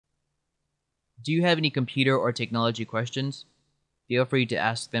Do you have any computer or technology questions? Feel free to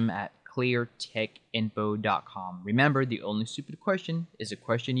ask them at ClearTechInfo.com. Remember, the only stupid question is a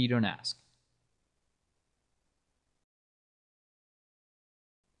question you don't ask.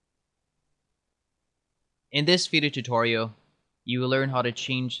 In this video tutorial, you will learn how to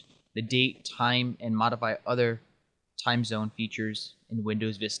change the date, time, and modify other time zone features in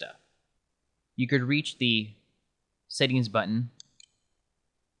Windows Vista. You could reach the settings button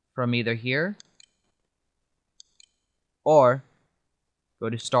from either here or go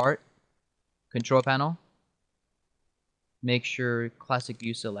to Start, Control Panel, make sure Classic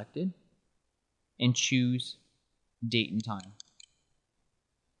View selected, and choose Date and Time.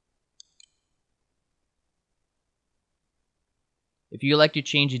 If you like to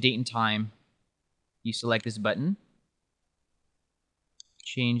change the date and time, you select this button,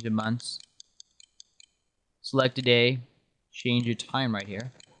 change the months, select a day, change your time right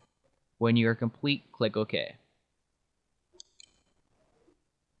here. When you are complete, click OK.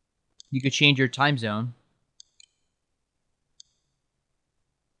 You could change your time zone.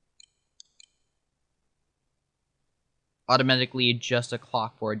 Automatically adjust the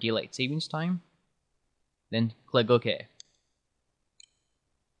clock for daylight savings time. Then click OK.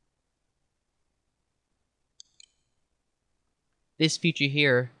 This feature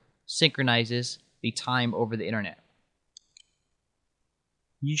here synchronizes the time over the internet.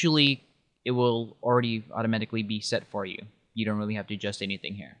 Usually it will already automatically be set for you. You don't really have to adjust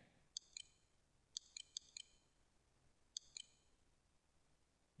anything here.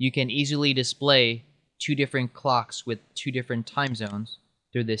 You can easily display two different clocks with two different time zones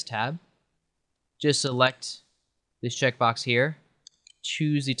through this tab. Just select this checkbox here,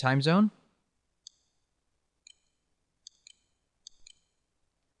 choose the time zone,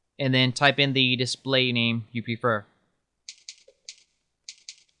 and then type in the display name you prefer.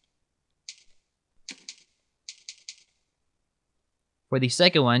 For the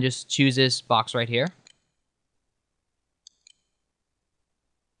second one, just choose this box right here.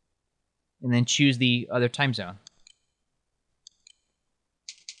 And then choose the other time zone.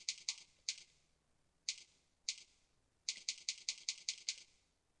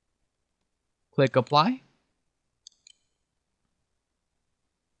 Click Apply.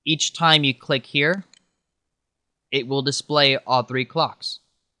 Each time you click here, it will display all three clocks.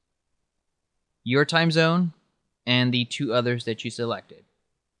 Your time zone and the two others that you selected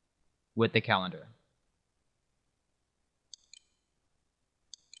with the calendar.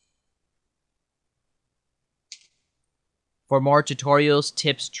 For more tutorials,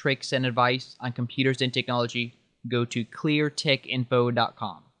 tips, tricks, and advice on computers and technology, go to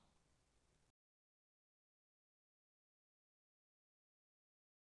ClearTechInfo.com.